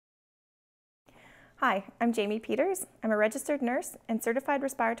Hi, I'm Jamie Peters. I'm a registered nurse and certified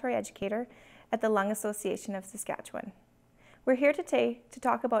respiratory educator at the Lung Association of Saskatchewan. We're here today to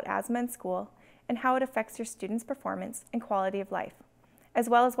talk about asthma in school and how it affects your students' performance and quality of life, as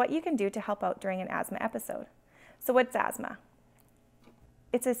well as what you can do to help out during an asthma episode. So what's asthma?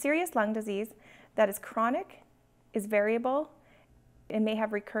 It's a serious lung disease that is chronic, is variable, and may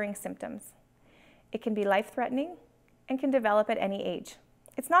have recurring symptoms. It can be life-threatening and can develop at any age.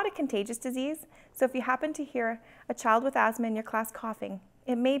 It's not a contagious disease, so if you happen to hear a child with asthma in your class coughing,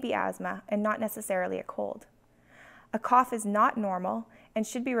 it may be asthma and not necessarily a cold. A cough is not normal and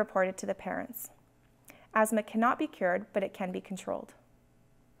should be reported to the parents. Asthma cannot be cured, but it can be controlled.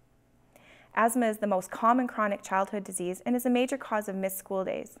 Asthma is the most common chronic childhood disease and is a major cause of missed school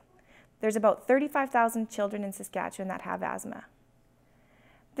days. There's about 35,000 children in Saskatchewan that have asthma.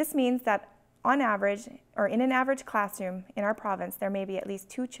 This means that on average, or in an average classroom in our province, there may be at least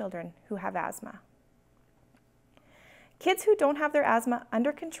 2 children who have asthma. Kids who don't have their asthma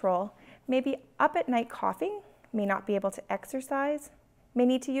under control may be up at night coughing, may not be able to exercise, may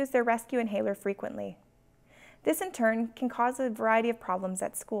need to use their rescue inhaler frequently. This in turn can cause a variety of problems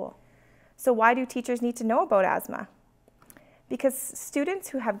at school. So why do teachers need to know about asthma? Because students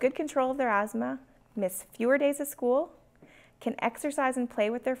who have good control of their asthma miss fewer days of school, can exercise and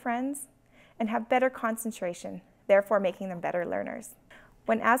play with their friends, and have better concentration, therefore making them better learners.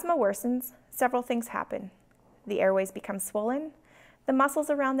 When asthma worsens, several things happen. The airways become swollen, the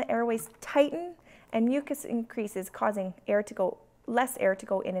muscles around the airways tighten, and mucus increases, causing less air to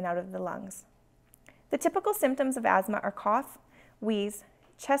go in and out of the lungs. The typical symptoms of asthma are cough, wheeze,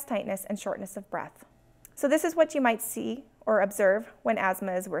 chest tightness, and shortness of breath. So this is what you might see or observe when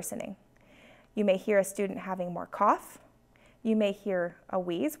asthma is worsening. You may hear a student having more cough. You may hear a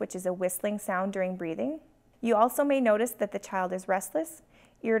wheeze, which is a whistling sound during breathing. You also may notice that the child is restless,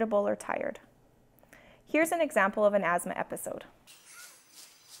 irritable, or tired. Here's an example of an asthma episode.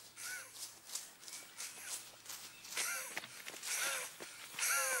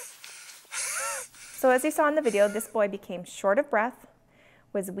 So as you saw in the video, this boy became short of breath,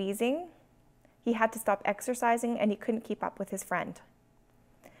 was wheezing, he had to stop exercising, and he couldn't keep up with his friend.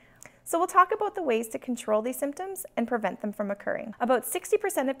 So we'll talk about the ways to control these symptoms and prevent them from occurring. About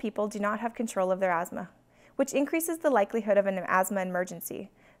 60% of people do not have control of their asthma, which increases the likelihood of an asthma emergency.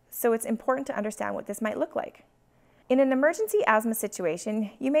 So it's important to understand what this might look like. In an emergency asthma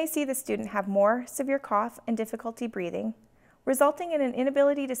situation, you may see the student have more severe cough and difficulty breathing, resulting in an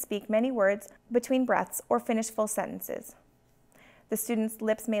inability to speak many words between breaths or finish full sentences. The student's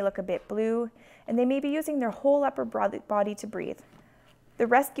lips may look a bit blue, and they may be using their whole upper body to breathe. The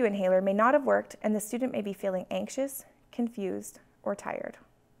rescue inhaler may not have worked, and the student may be feeling anxious, confused, or tired.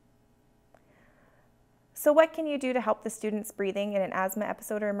 So what can you do to help the student's breathing in an asthma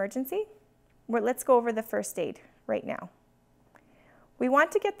episode or emergency? Well, let's go over the first aid right now. We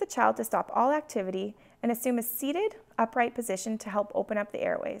want to get the child to stop all activity and assume a seated, upright position to help open up the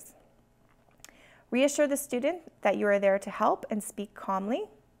airways. Reassure the student that you are there to help and speak calmly.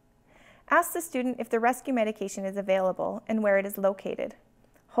 Ask the student if the rescue medication is available and where it is located.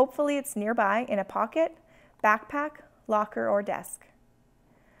 Hopefully it's nearby in a pocket, backpack, locker, or desk.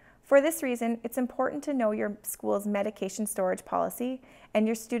 For this reason, it's important to know your school's medication storage policy and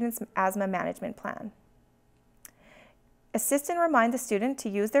your student's asthma management plan. Assist and remind the student to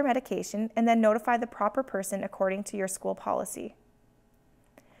use their medication and then notify the proper person according to your school policy.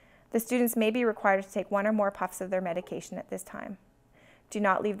 The students may be required to take 1 or more puffs of their medication at this time. Do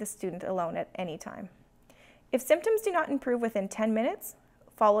not leave the student alone at any time. If symptoms do not improve within 10 minutes,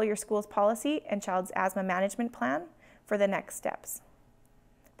 follow your school's policy and child's asthma management plan for the next steps.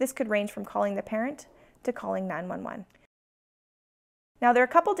 This could range from calling the parent to calling 911. Now there are a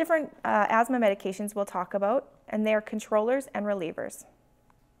couple different asthma medications we'll talk about, and they are controllers and relievers.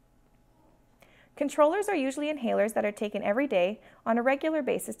 Controllers are usually inhalers that are taken every day on a regular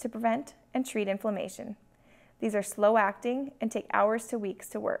basis to prevent and treat inflammation. These are slow acting and take hours to weeks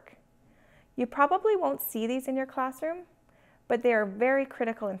to work. You probably won't see these in your classroom, but they are very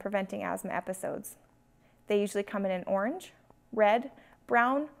critical in preventing asthma episodes. They usually come in an orange, red,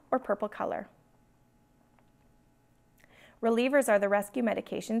 brown, or purple color. Relievers are the rescue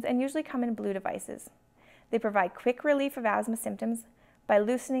medications and usually come in blue devices. They provide quick relief of asthma symptoms by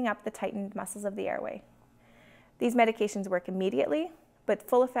loosening up the tightened muscles of the airway. These medications work immediately, but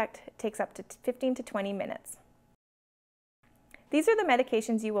full effect takes up to 15 to 20 minutes. These are the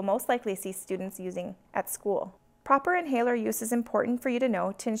medications you will most likely see students using at school. Proper inhaler use is important for you to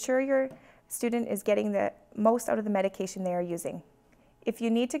know to ensure your student is getting the most out of the medication they are using. If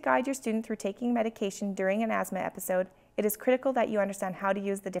you need to guide your student through taking medication during an asthma episode, it is critical that you understand how to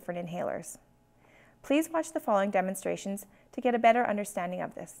use the different inhalers. Please watch the following demonstrations to get a better understanding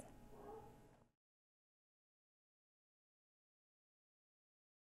of this.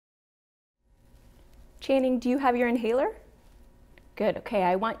 Channing, do you have your inhaler? Good, okay,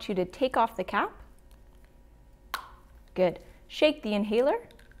 I want you to take off the cap. Good. Shake the inhaler.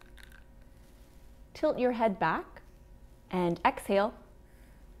 Tilt your head back and exhale.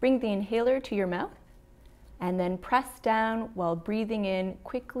 Bring the inhaler to your mouth and then press down while breathing in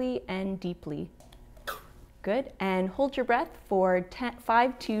quickly and deeply. Good, and hold your breath for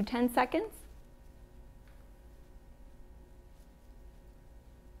 5 to 10 seconds.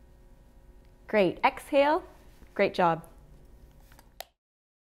 Great, exhale. Great job.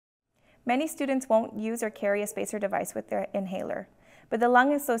 Many students won't use or carry a spacer device with their inhaler, but the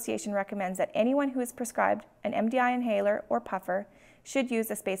Lung Association recommends that anyone who is prescribed an MDI inhaler or puffer should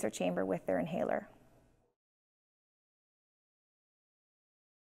use a spacer chamber with their inhaler.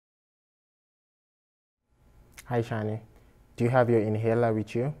 Hi Shani, do you have your inhaler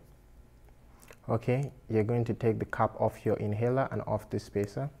with you? Okay, you're going to take the cap off your inhaler and off the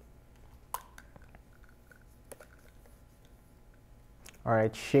spacer.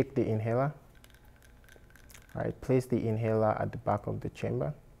 Alright, shake the inhaler. Alright, place the inhaler at the back of the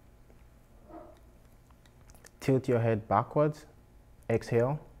chamber. Tilt your head backwards.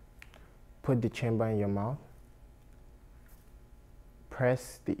 Exhale. Put the chamber in your mouth.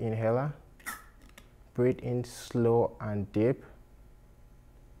 Press the inhaler. Breathe in slow and deep.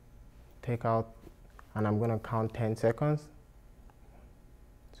 Take out, and I'm going to count 10 seconds.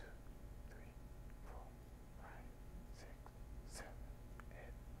 1, 2, 3, 4, 5, 6, 7,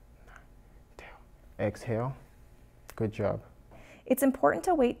 8, 9, 10. Exhale. Good job. It's important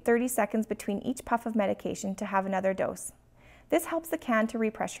to wait 30 seconds between each puff of medication to have another dose. This helps the can to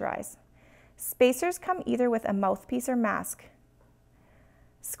repressurize. Spacers come either with a mouthpiece or mask.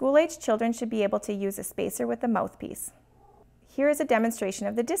 School-aged children should be able to use a spacer with a mouthpiece. Here is a demonstration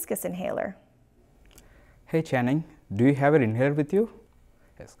of the discus inhaler. Hey Channing, do you have an inhaler with you?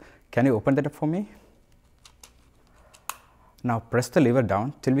 Yes. Can you open that up for me? Now press the lever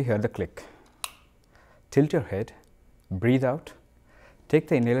down till we hear the click. Tilt your head, breathe out, take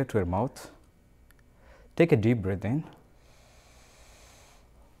the inhaler to your mouth, take a deep breath in,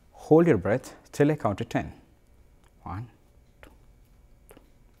 hold your breath till I count to 10. 1, 2, 3.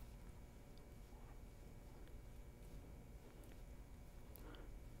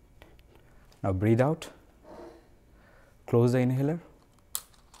 Now breathe out, close the inhaler.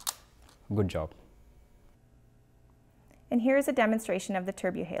 Good job. And here is a demonstration of the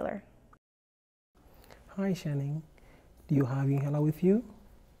turbuhaler. Hi Channing, do you have your inhaler with you?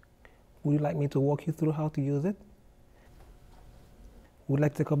 Would you like me to walk you through how to use it? Would you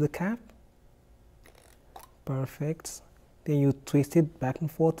like to take off the cap? Perfect. Then you twist it back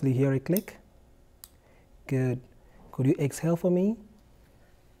and forth till you hear a click. Good. Could you exhale for me?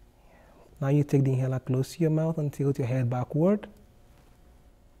 Now you take the inhaler close to your mouth and tilt your head backward.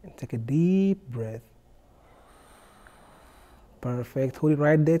 And take a deep breath. Perfect. Hold it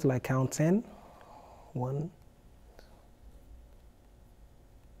right there till I count 10. 1.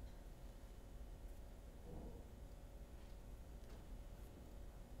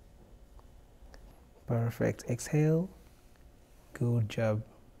 Perfect. Exhale. Good job.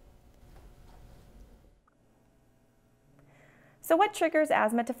 So what triggers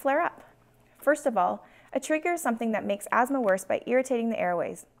asthma to flare up? First of all, a trigger is something that makes asthma worse by irritating the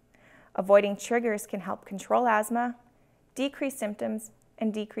airways. Avoiding triggers can help control asthma, decrease symptoms,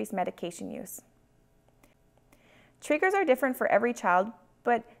 and decrease medication use. Triggers are different for every child,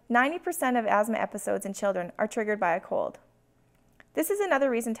 but 90% of asthma episodes in children are triggered by a cold. This is another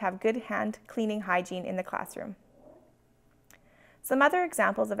reason to have good hand cleaning hygiene in the classroom. Some other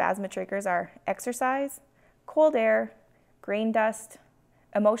examples of asthma triggers are exercise, cold air, grain dust,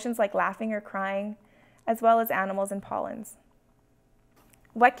 emotions like laughing or crying, as well as animals and pollens.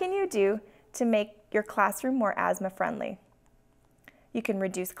 What can you do to make your classroom more asthma friendly? You can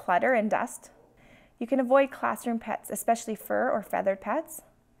reduce clutter and dust. You can avoid classroom pets, especially fur or feathered pets.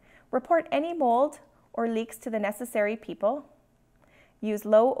 Report any mold or leaks to the necessary people. Use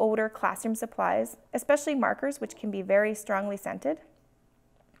low odor classroom supplies, especially markers, which can be very strongly scented.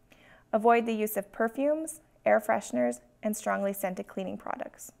 Avoid the use of perfumes, air fresheners, and strongly scented cleaning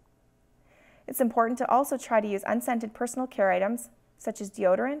products. It's important to also try to use unscented personal care items, such as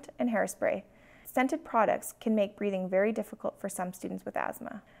deodorant and hairspray. Scented products can make breathing very difficult for some students with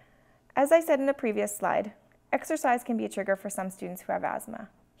asthma. As I said in the previous slide, exercise can be a trigger for some students who have asthma.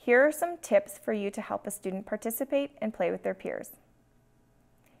 Here are some tips for you to help a student participate and play with their peers.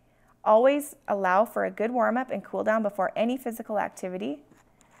 Always allow for a good warm-up and cool down before any physical activity.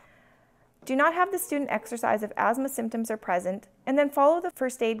 Do not have the student exercise if asthma symptoms are present, and then follow the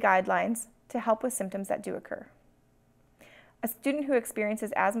first aid guidelines to help with symptoms that do occur. A student who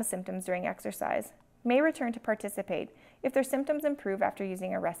experiences asthma symptoms during exercise may return to participate if their symptoms improve after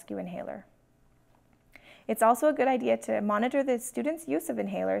using a rescue inhaler. It's also a good idea to monitor the student's use of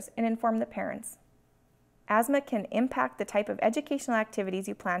inhalers and inform the parents. Asthma can impact the type of educational activities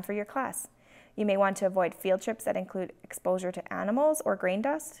you plan for your class. You may want to avoid field trips that include exposure to animals or grain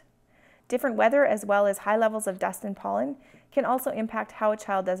dust. Different weather as well as high levels of dust and pollen can also impact how a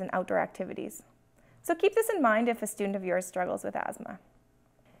child does in outdoor activities. So keep this in mind if a student of yours struggles with asthma.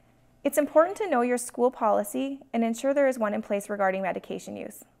 It's important to know your school policy and ensure there is one in place regarding medication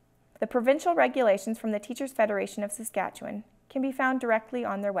use. The provincial regulations from the Teachers Federation of Saskatchewan can be found directly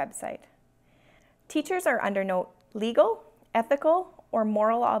on their website. Teachers are under no legal, ethical, or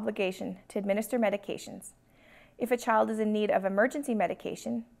moral obligation to administer medications. If a child is in need of emergency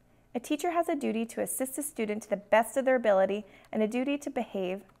medication, a teacher has a duty to assist a student to the best of their ability and a duty to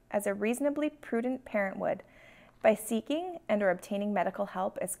behave as a reasonably prudent parent would by seeking and/or obtaining medical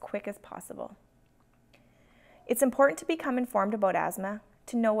help as quick as possible. It's important to become informed about asthma,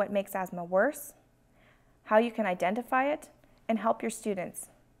 to know what makes asthma worse, how you can identify it, and help your students.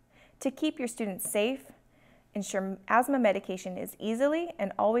 To keep your students safe, ensure asthma medication is easily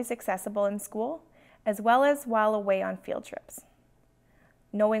and always accessible in school, as well as while away on field trips.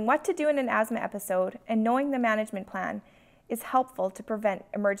 Knowing what to do in an asthma episode and knowing the management plan is helpful to prevent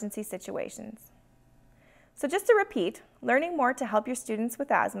emergency situations. So just to repeat, learning more to help your students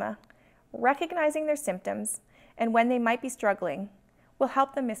with asthma, recognizing their symptoms, and when they might be struggling will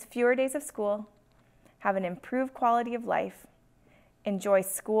help them miss fewer days of school, have an improved quality of life, enjoy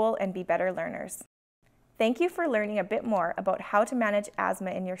school, and be better learners. Thank you for learning a bit more about how to manage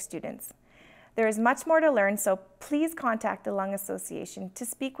asthma in your students. There is much more to learn, so please contact the Lung Association to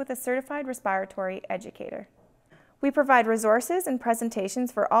speak with a certified respiratory educator. We provide resources and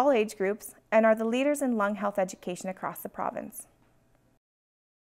presentations for all age groups and are the leaders in lung health education across the province.